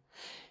captain.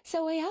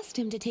 So I asked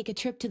him to take a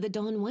trip to the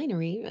Dawn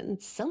Winery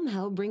and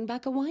somehow bring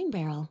back a wine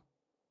barrel.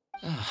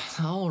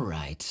 All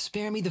right,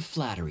 spare me the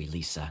flattery,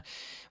 Lisa.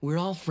 We're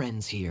all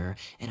friends here,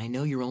 and I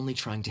know you're only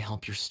trying to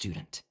help your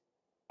student.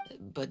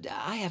 But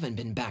I haven't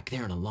been back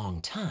there in a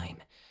long time.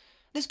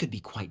 This could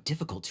be quite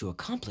difficult to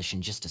accomplish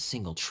in just a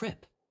single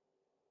trip.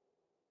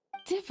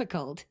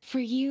 Difficult? For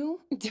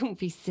you? Don't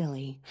be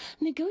silly.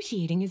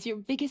 Negotiating is your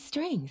biggest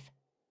strength.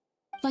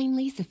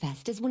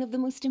 Fest is one of the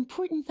most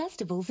important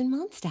festivals in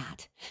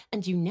Mondstadt,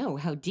 and you know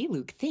how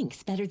Diluc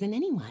thinks better than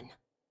anyone.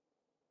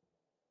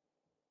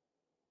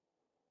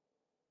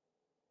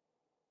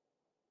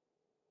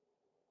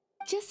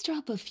 Just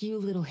drop a few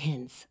little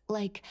hints,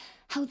 like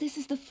how this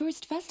is the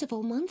first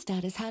festival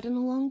Mondstadt has had in a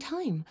long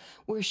time.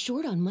 We're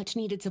short on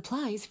much-needed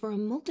supplies for a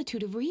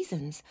multitude of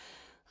reasons.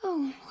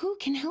 Oh, who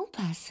can help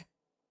us?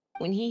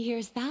 When he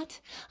hears that,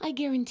 I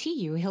guarantee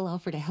you he'll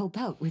offer to help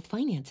out with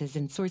finances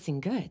and sourcing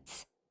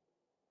goods.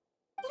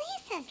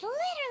 Lisa's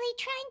literally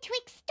trying to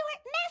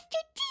extort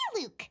Master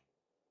Diluc.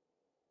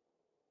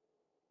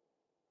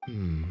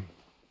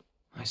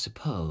 I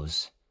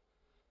suppose.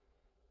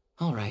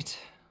 All right,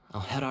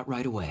 I'll head out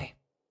right away.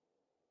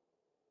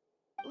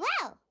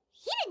 Wow,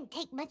 he didn't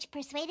take much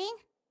persuading.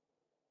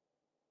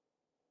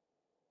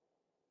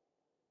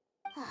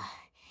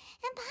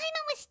 And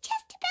Paimon was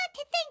just about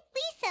to thank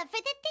Lisa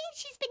for the things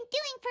she's been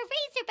doing for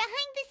Razor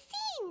behind the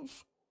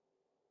scenes.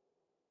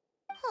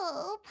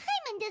 Oh,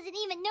 Paimon doesn't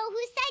even know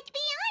whose side to be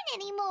on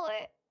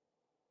anymore.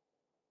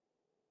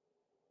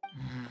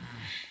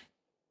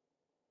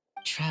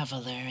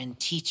 Traveler and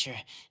teacher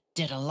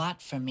did a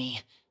lot for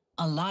me.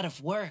 A lot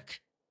of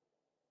work.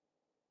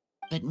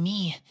 But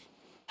me,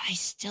 I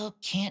still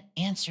can't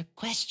answer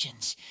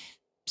questions.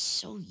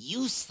 So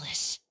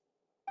useless.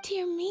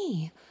 Dear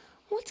me,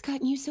 what's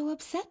gotten you so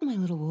upset, my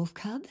little wolf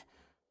cub?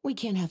 We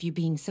can't have you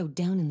being so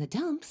down in the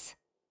dumps.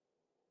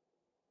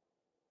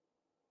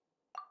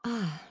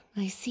 Ah,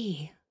 I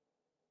see.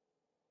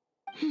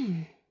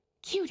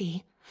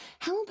 Cutie,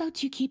 how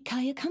about you keep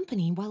Kaya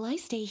company while I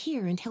stay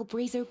here and help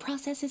Razor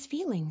process his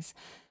feelings?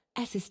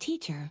 As his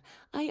teacher,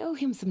 I owe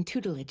him some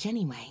tutelage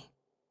anyway.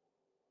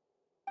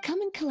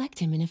 Come and collect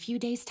him in a few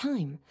days'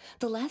 time.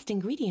 The last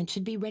ingredient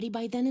should be ready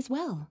by then as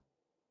well.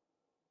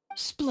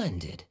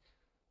 Splendid.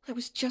 I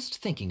was just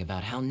thinking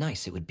about how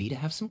nice it would be to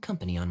have some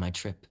company on my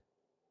trip.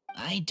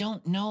 I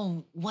don't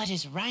know what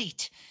is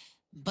right,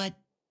 but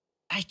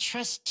I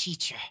trust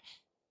teacher.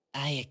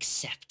 I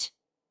accept.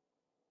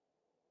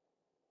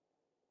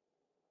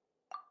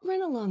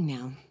 Run along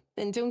now,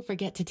 and don't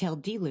forget to tell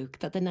Diluc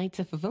that the Knights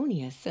of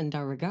Favonius send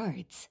our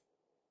regards.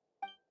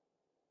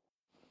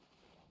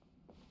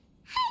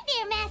 Hi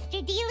there,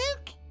 Master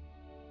Diluc.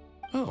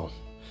 Oh,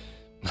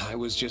 I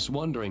was just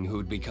wondering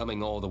who'd be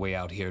coming all the way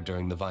out here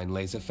during the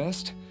Weinlese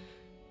Fest.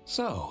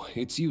 So,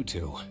 it's you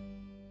two.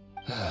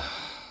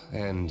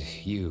 And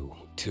you,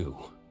 too.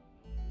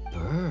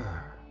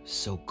 Brr,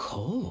 so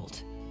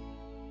cold.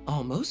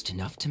 Almost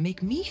enough to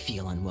make me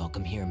feel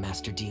unwelcome here,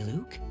 Master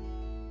Diluc.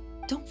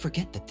 Don't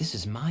forget that this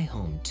is my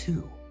home,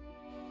 too.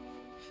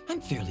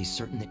 I'm fairly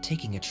certain that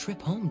taking a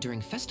trip home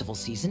during festival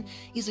season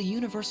is a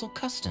universal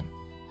custom,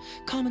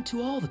 common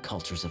to all the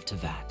cultures of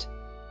Teyvat.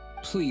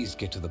 Please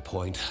get to the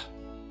point.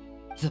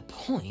 The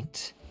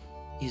point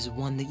is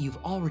one that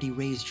you've already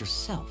raised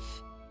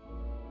yourself.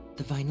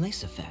 The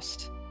Weinlese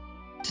Fest.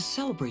 To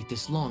celebrate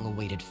this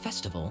long-awaited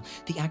festival,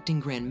 the Acting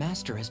Grand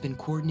Master has been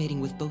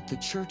coordinating with both the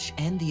Church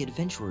and the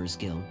Adventurers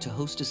Guild to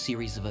host a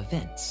series of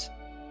events.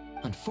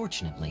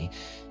 Unfortunately,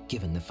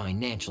 given the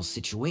financial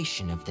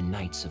situation of the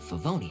Knights of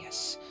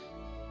Favonius,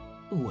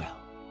 well,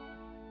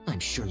 I'm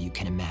sure you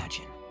can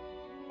imagine.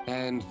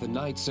 And the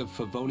Knights of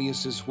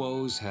Favonius's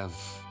woes have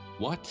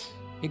what,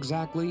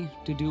 exactly,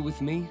 to do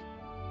with me?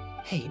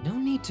 Hey, no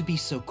need to be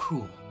so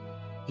cruel.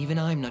 Even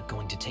I'm not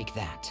going to take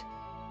that.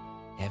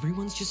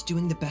 Everyone's just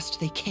doing the best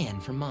they can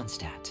for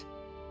Mondstadt.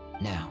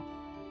 Now,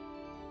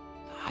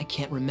 I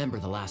can't remember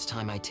the last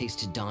time I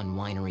tasted Dawn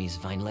Winery's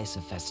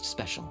Weinlese Fest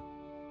special.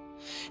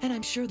 And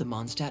I'm sure the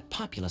Mondstadt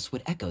populace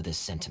would echo this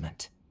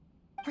sentiment.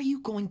 Are you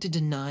going to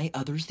deny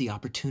others the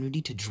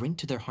opportunity to drink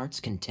to their heart's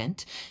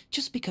content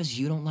just because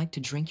you don't like to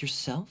drink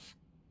yourself?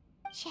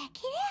 Check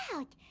it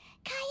out.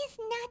 Kaya's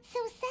not so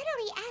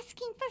subtly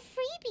asking for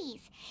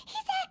freebies.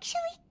 He's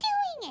actually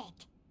doing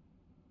it.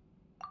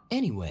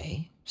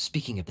 Anyway,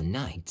 speaking of the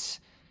Knights,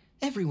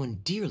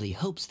 everyone dearly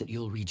hopes that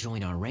you'll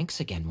rejoin our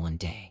ranks again one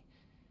day.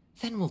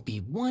 Then we'll be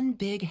one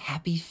big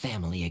happy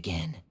family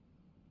again.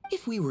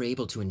 If we were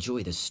able to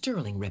enjoy the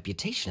sterling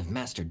reputation of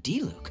Master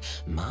Diluc,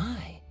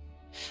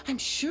 I'm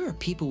sure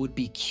people would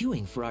be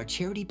queuing for our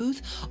charity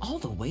booth all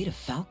the way to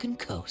Falcon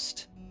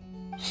Coast.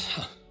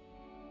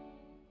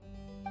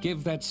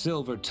 Give that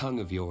silver tongue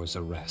of yours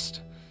a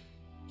rest.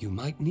 You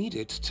might need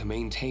it to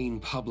maintain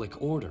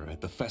public order at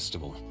the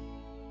festival.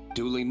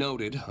 Duly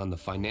noted on the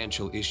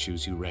financial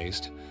issues you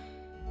raised.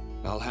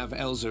 I'll have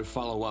Elzer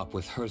follow up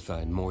with Hertha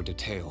in more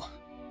detail.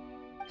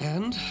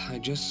 And I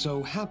just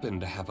so happen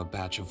to have a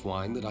batch of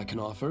wine that I can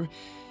offer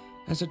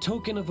as a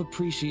token of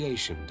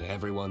appreciation to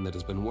everyone that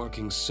has been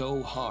working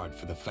so hard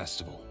for the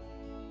festival.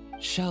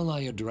 Shall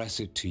I address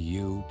it to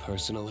you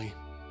personally?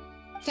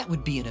 That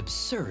would be an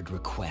absurd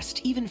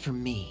request, even for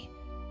me.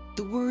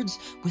 The words,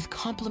 "with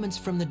compliments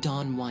from the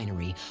Dawn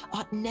Winery,"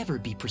 ought never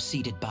be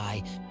preceded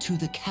by, "to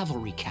the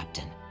cavalry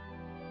captain."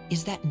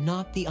 Is that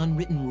not the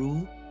unwritten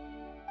rule?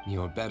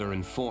 You're better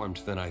informed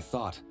than I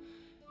thought.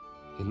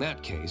 In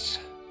that case,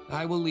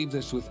 I will leave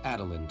this with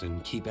Adelind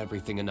and keep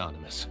everything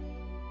anonymous.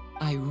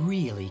 I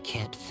really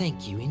can't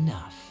thank you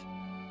enough.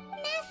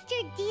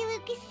 Master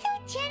Diluc is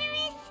so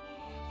generous.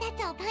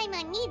 That's all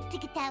Paimon needs to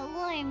get that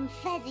warm,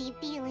 fuzzy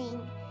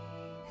feeling.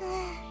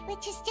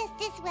 Which is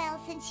just as well,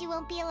 since she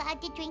won't be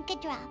allowed to drink a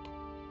drop.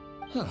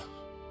 Huh.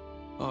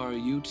 Are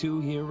you two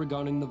here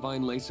regarding the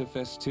Weinlese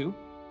Fest too?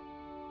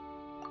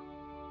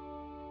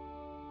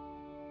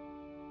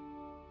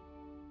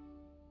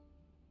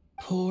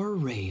 Poor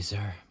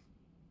Razor.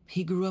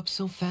 He grew up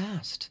so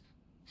fast,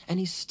 and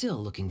he's still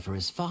looking for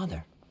his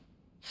father.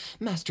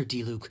 Master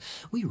Diluc,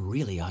 we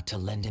really ought to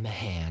lend him a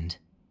hand.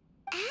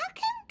 How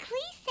come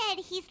Klee said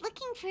he's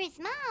looking for his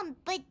mom,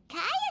 but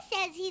Kaya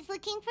says he's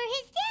looking for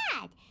his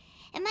dad?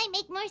 It might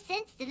make more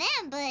sense to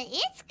them, but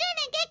it's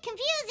gonna get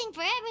confusing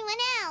for everyone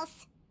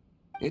else.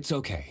 It's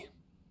okay.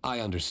 I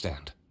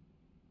understand.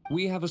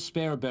 We have a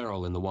spare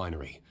barrel in the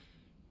winery.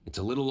 It's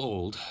a little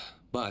old,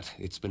 but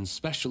it's been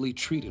specially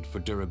treated for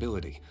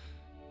durability.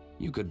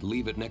 You could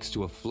leave it next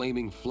to a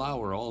flaming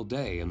flower all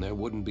day and there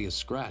wouldn't be a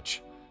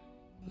scratch.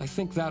 I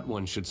think that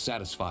one should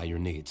satisfy your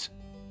needs.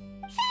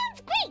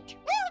 Sounds great!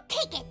 We'll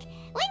take it!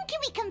 When can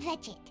we come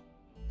fetch it?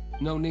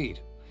 No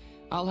need.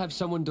 I'll have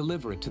someone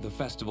deliver it to the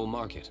festival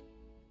market.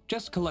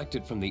 Just collect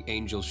it from the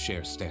Angel's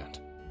Share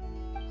stand.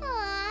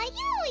 Aw,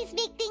 you always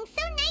make things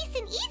so nice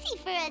and easy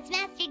for us,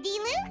 Master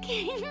Diluc.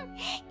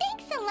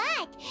 Thanks a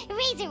lot.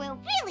 Razor will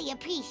really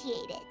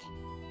appreciate it.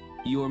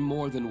 You're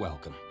more than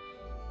welcome.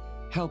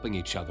 Helping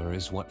each other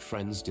is what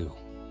friends do.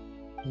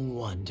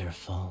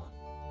 Wonderful.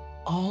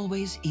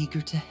 Always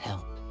eager to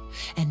help,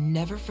 and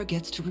never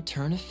forgets to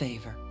return a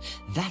favor.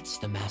 That's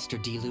the Master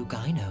Diluc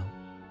I know.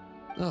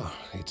 Oh,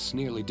 it's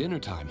nearly dinner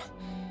time.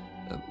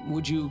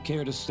 Would you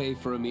care to stay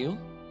for a meal?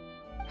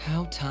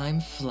 How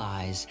time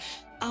flies.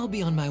 I'll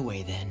be on my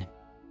way then.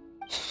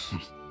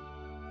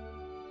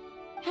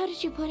 How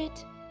did you put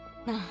it?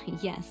 Ah,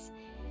 yes.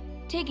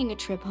 Taking a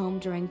trip home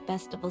during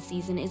festival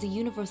season is a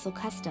universal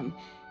custom,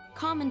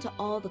 common to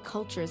all the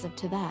cultures of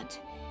Tibet.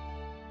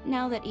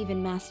 Now that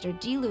even Master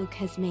Diluc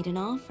has made an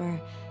offer,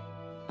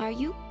 are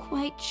you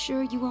quite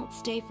sure you won't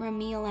stay for a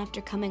meal after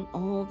coming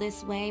all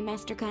this way,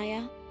 Master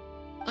Kaya?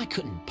 I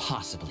couldn't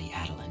possibly,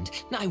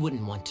 Adelind. I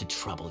wouldn't want to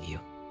trouble you.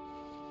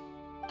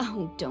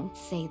 Oh, don't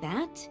say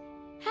that.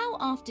 How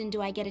often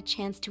do I get a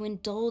chance to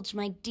indulge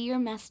my dear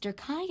Master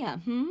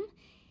Kaya,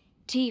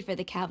 Tea for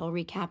the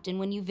cavalry captain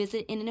when you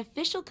visit in an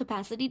official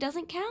capacity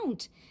doesn't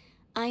count.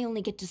 I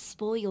only get to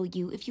spoil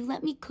you if you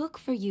let me cook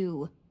for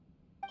you.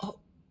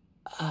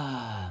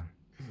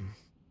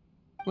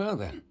 Well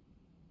then,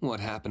 what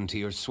happened to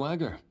your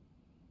swagger?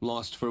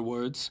 Lost for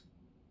words?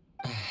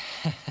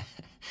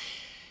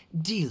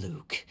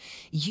 Diluc,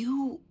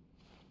 you...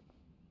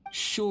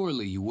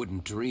 Surely you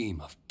wouldn't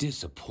dream of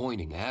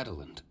disappointing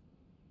Adelind.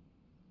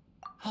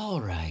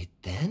 All right,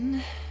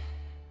 then.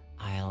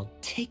 I'll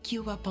take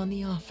you up on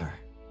the offer.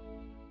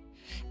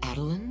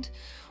 Adelind,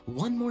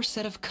 one more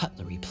set of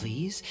cutlery,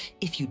 please,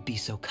 if you'd be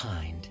so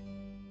kind.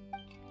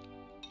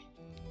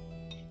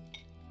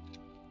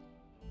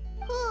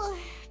 Ooh,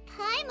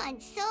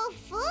 Paimon's so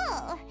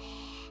full.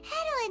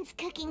 Adelind's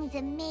cooking's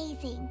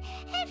amazing.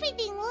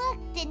 Everything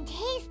looked and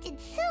tasted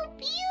so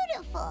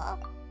beautiful.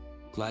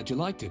 Glad you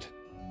liked it.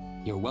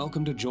 You're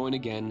welcome to join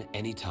again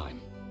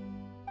anytime.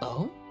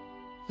 Oh?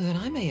 Then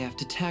I may have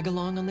to tag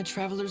along on the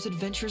Traveler's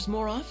adventures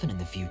more often in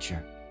the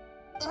future.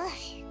 Ugh,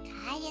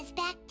 Kaya's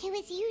back to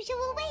his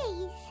usual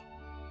ways.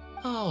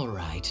 All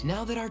right,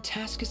 now that our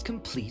task is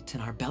complete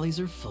and our bellies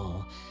are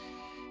full,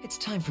 it's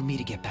time for me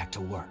to get back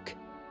to work.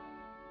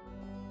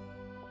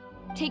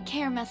 Take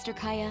care, Master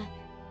Kaya.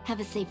 Have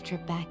a safe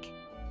trip back.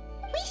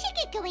 We should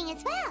get going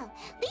as well.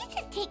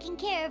 Lisa's taking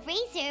care of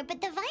Razor,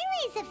 but the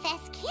Weinlese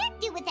Fest can't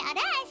do without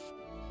us.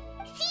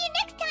 See you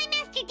next time,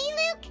 Master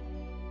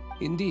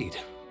Diluc! Indeed.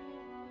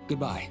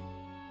 Goodbye.